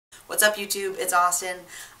What's up, YouTube? It's Austin.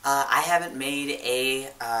 I haven't made a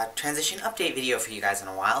transition update video for you guys in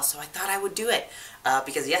a while, so I thought I would do it.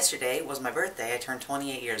 Because yesterday was my birthday. I turned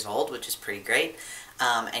 28 years old, which is pretty great.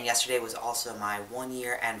 And yesterday was also my 1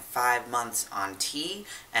 year and 5 months on T,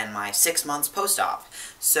 and my 6 months post-op.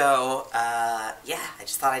 So, yeah, I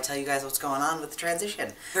just thought I'd tell you guys what's going on with the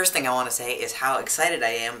transition. First thing I want to say is how excited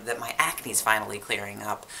I am that my acne's finally clearing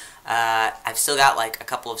up. I've still got, like, a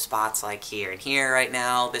couple of spots, like, here and here right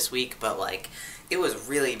now this week, but, like, it was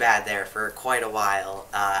really bad there for quite a while,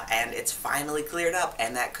 and it's finally cleared up,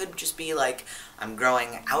 and that could just be, like, I'm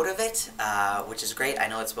growing out of it, which is great. I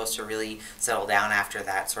know it's supposed to really settle down after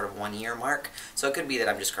that sort of 1 year mark, so it could be that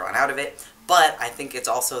I'm just growing out of it, but I think it's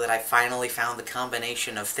also that I finally found the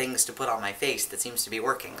combination of things to put on my face that seems to be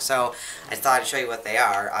working. So I thought I'd show you what they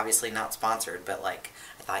are. Obviously not sponsored, but, like,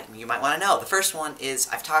 I thought you might want to know. The first one is,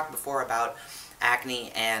 I've talked before about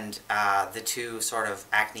acne and the two sort of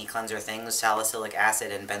acne cleanser things, salicylic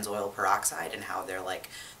acid and benzoyl peroxide, and how they're like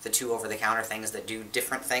the two over-the-counter things that do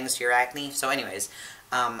different things to your acne. So anyways,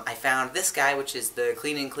 I found this guy, which is the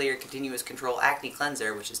Clean and Clear Continuous Control Acne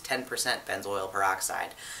Cleanser, which is 10% benzoyl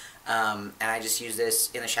peroxide. And I just use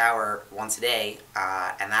this in the shower once a day,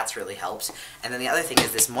 and that's really helps. And then the other thing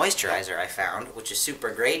is this moisturizer I found, which is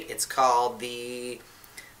super great. It's called the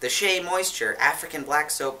Shea Moisture African Black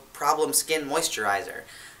Soap Problem Skin Moisturizer.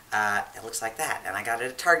 It looks like that, and I got it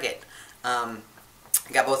at Target. I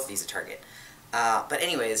got both of these at Target. But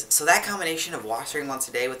anyways, so that combination of washing once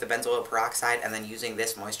a day with the benzoyl peroxide and then using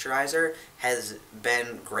this moisturizer has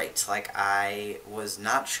been great. Like, I was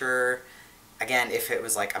not sure, again, if it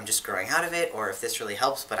was like I'm just growing out of it or if this really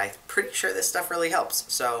helps, but I'm pretty sure this stuff really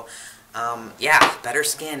helps. So, yeah, better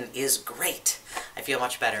skin is great. I feel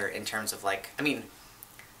much better in terms of, like, I mean,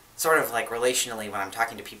 sort of like relationally when I'm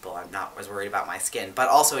talking to people, I'm not as worried about my skin, but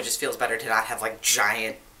also it just feels better to not have like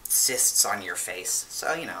giant cysts on your face.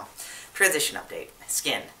 So, you know, transition update,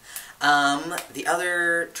 skin. The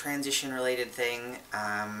other transition related thing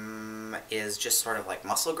is just sort of like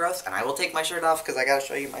muscle growth, and I will take my shirt off because I gotta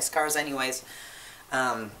show you my scars anyways.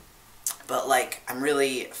 But like, I'm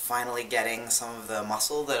really finally getting some of the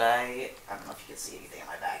muscle that I don't know if you can see anything on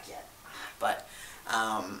my back yet, but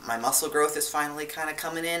my muscle growth is finally kind of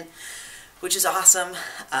coming in, which is awesome,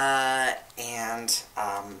 and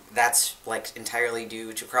that's like entirely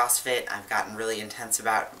due to CrossFit. I've gotten really intense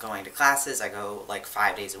about going to classes. I go like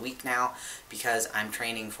 5 days a week now because I'm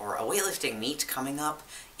training for a weightlifting meet coming up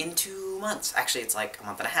in 2 months. Actually, it's like a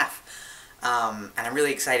month and a half. And I'm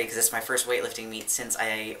really excited because it's my first weightlifting meet since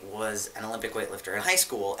I was an Olympic weightlifter in high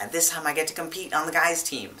school, and this time I get to compete on the guys'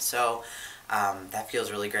 team. So that feels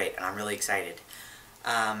really great, and I'm really excited.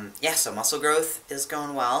 Yeah, so muscle growth is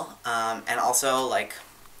going well, and also, like,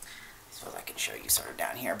 I suppose I can show you sort of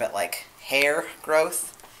down here, but, like, hair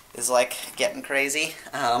growth is, like, getting crazy,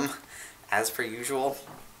 as per usual.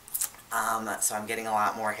 So I'm getting a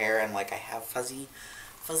lot more hair, and, like, I have fuzzy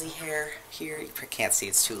hair here. You can't see,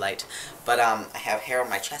 it's too light, but, I have hair on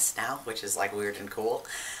my chest now, which is, like, weird and cool.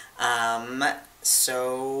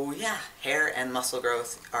 So, yeah, hair and muscle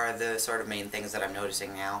growth are the sort of main things that I'm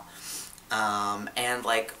noticing now. And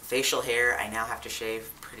like facial hair, I now have to shave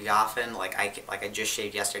pretty often. Like I just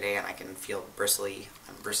shaved yesterday, and I can feel bristly.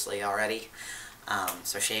 I'm bristly already.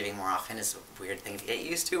 So shaving more often is a weird thing to get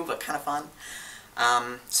used to, but kind of fun.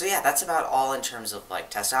 So yeah, that's about all in terms of like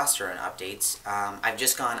testosterone updates. I've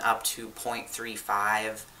just gone up to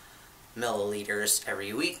 0.35 milliliters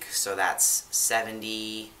every week, so that's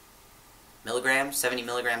 70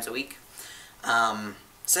 milligrams a week.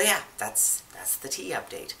 So yeah, that's the T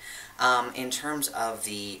update. In terms of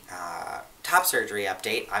the top surgery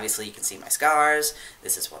update, obviously you can see my scars.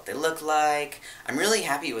 This is what they look like. I'm really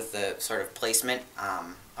happy with the sort of placement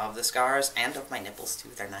of the scars, and of my nipples too,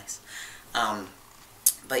 they're nice.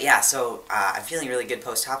 But yeah, so I'm feeling really good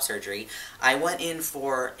post-top surgery. I went in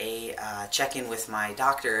for a check-in with my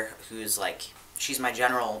doctor, who's like, she's my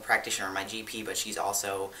general practitioner, my GP, but she's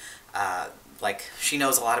also like, she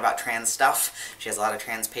knows a lot about trans stuff. She has a lot of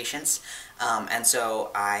trans patients, and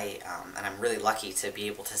so and I'm really lucky to be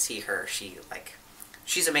able to see her.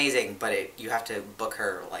 She's amazing, but you have to book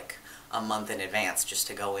her, like, a month in advance just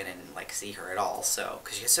to go in and, like, see her at all, so,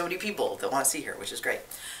 because she has so many people that want to see her, which is great.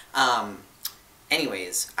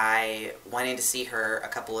 Anyways, I went in to see her a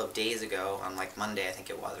couple of days ago, on like Monday, I think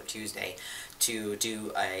it was, or Tuesday, to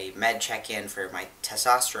do a med check-in for my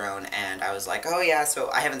testosterone, and I was like, oh yeah,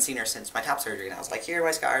 so I haven't seen her since my top surgery, and I was like, here are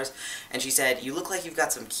my scars, and she said, you look like you've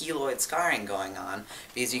got some keloid scarring going on,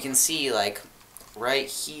 because you can see, like, right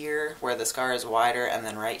here, where the scar is wider, and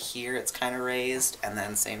then right here it's kind of raised, and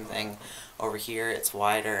then same thing over here it's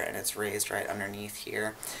wider and it's raised right underneath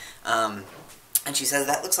here. And she says,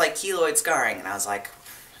 that looks like keloid scarring. And I was like,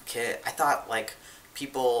 okay, I thought like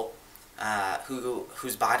people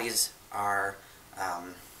whose bodies are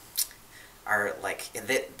like,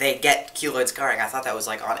 they get keloid scarring. I thought that was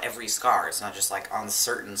like on every scar. It's not just like on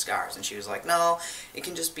certain scars. And she was like, no, it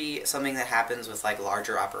can just be something that happens with like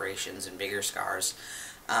larger operations and bigger scars.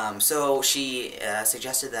 So she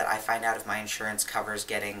suggested that I find out if my insurance covers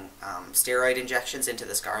getting steroid injections into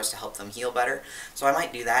the scars to help them heal better. So I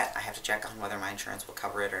might do that. I have to check on whether my insurance will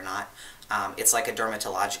cover it or not. It's like a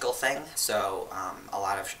dermatological thing, so a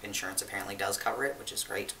lot of insurance apparently does cover it, which is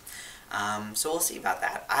great. So we'll see about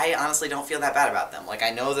that. I honestly don't feel that bad about them. Like,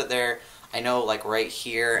 I know that I know like right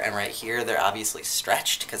here and right here, they're obviously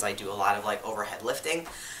stretched because I do a lot of like overhead lifting.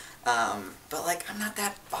 But like, I'm not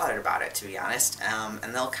that bothered about it, to be honest.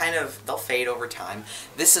 And they'll fade over time.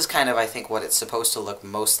 This is kind of, I think, what it's supposed to look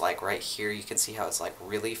most like right here. You can see how it's like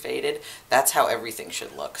really faded. That's how everything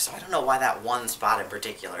should look. So I don't know why that one spot in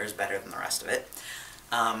particular is better than the rest of it.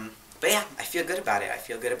 But yeah, I feel good about it. I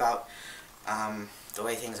feel good about, the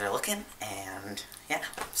way things are looking, and yeah,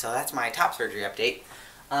 so that's my top surgery update.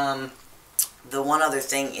 The one other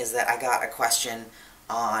thing is that I got a question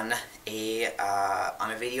on a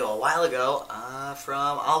video a while ago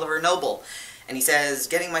from Oliver Noble, and he says,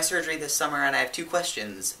 getting my surgery this summer and I have two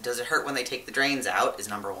questions. Does it hurt when they take the drains out, is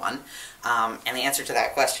number one, and the answer to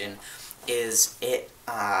that question is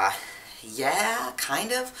yeah,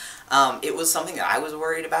 kind of. It was something that I was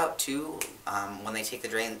worried about too, when they take the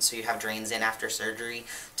drains, so you have drains in after surgery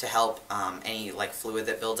to help any like fluid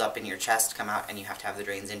that builds up in your chest come out, and you have to have the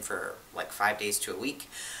drains in for like 5 days to a week,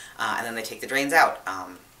 and then they take the drains out,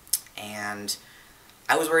 and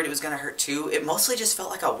I was worried it was going to hurt too. It mostly just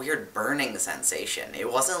felt like a weird burning sensation.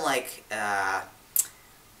 It wasn't like,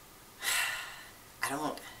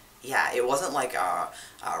 yeah, it wasn't like a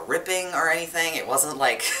ripping or anything. It wasn't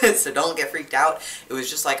like, so don't get freaked out. It was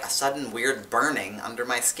just like a sudden weird burning under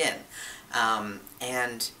my skin.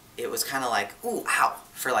 And it was kind of like, ooh, ow,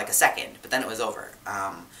 for like a second, but then it was over.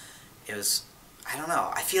 It was, I don't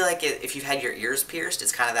know. I feel like if you've had your ears pierced,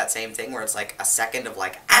 it's kind of that same thing where it's like a second of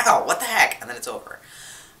like, ow, what the heck, and then it's over.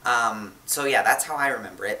 So yeah, that's how I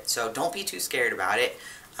remember it. So don't be too scared about it.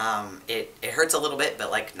 It hurts a little bit,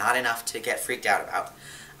 but like not enough to get freaked out about.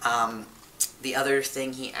 The other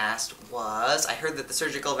thing he asked was, I heard that the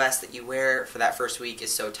surgical vest that you wear for that first week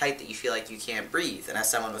is so tight that you feel like you can't breathe, and as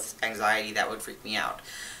someone with anxiety, that would freak me out.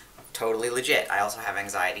 Totally legit. I also have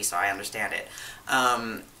anxiety, so I understand it.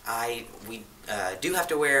 We do have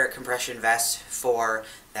to wear compression vests for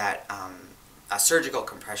that, a surgical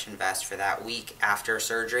compression vest for that week after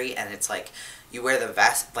surgery, and it's like, you wear the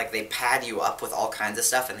vest, like they pad you up with all kinds of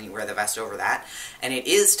stuff, and then you wear the vest over that, and it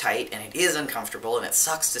is tight, and it is uncomfortable, and it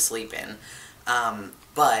sucks to sleep in,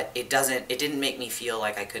 but it didn't make me feel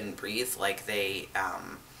like I couldn't breathe. Like they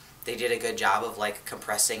did a good job of like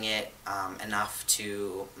compressing it enough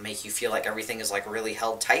to make you feel like everything is like really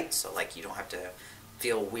held tight, so like you don't have to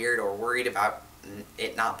feel weird or worried about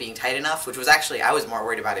it not being tight enough, which was actually, I was more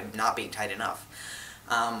worried about it not being tight enough.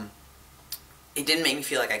 It didn't make me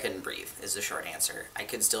feel like I couldn't breathe, is the short answer. I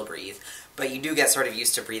could still breathe, but you do get sort of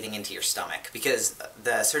used to breathing into your stomach, because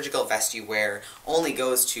the surgical vest you wear only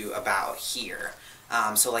goes to about here.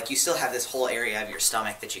 So like you still have this whole area of your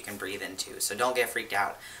stomach that you can breathe into, so don't get freaked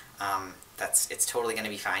out. It's totally going to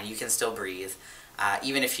be fine. You can still breathe.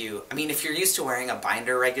 Even if you're used to wearing a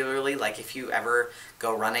binder regularly, like if you ever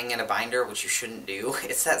go running in a binder, which you shouldn't do,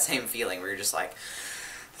 it's that same feeling where you're just like,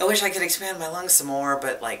 I wish I could expand my lungs some more,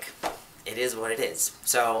 but like, it is what it is.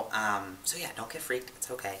 So yeah, don't get freaked.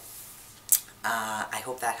 It's okay. I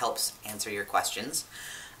hope that helps answer your questions.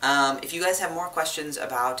 If you guys have more questions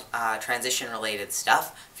about transition-related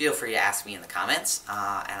stuff, feel free to ask me in the comments, and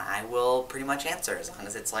I will pretty much answer, as long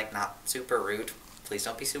as it's like not super rude. Please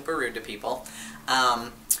don't be super rude to people.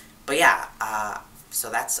 But yeah,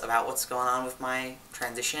 so that's about what's going on with my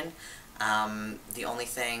transition. The only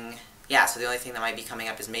thing that might be coming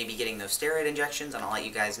up is maybe getting those steroid injections, and I'll let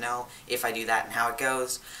you guys know if I do that and how it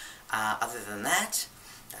goes. Other than that,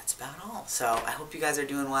 that's about all. So I hope you guys are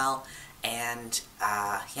doing well, and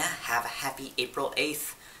yeah, have a happy April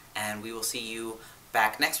 8th, and we will see you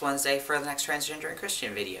back next Wednesday for the next Transgender and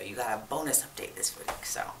Christian video. You got a bonus update this week,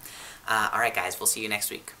 so alright guys, we'll see you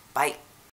next week. Bye!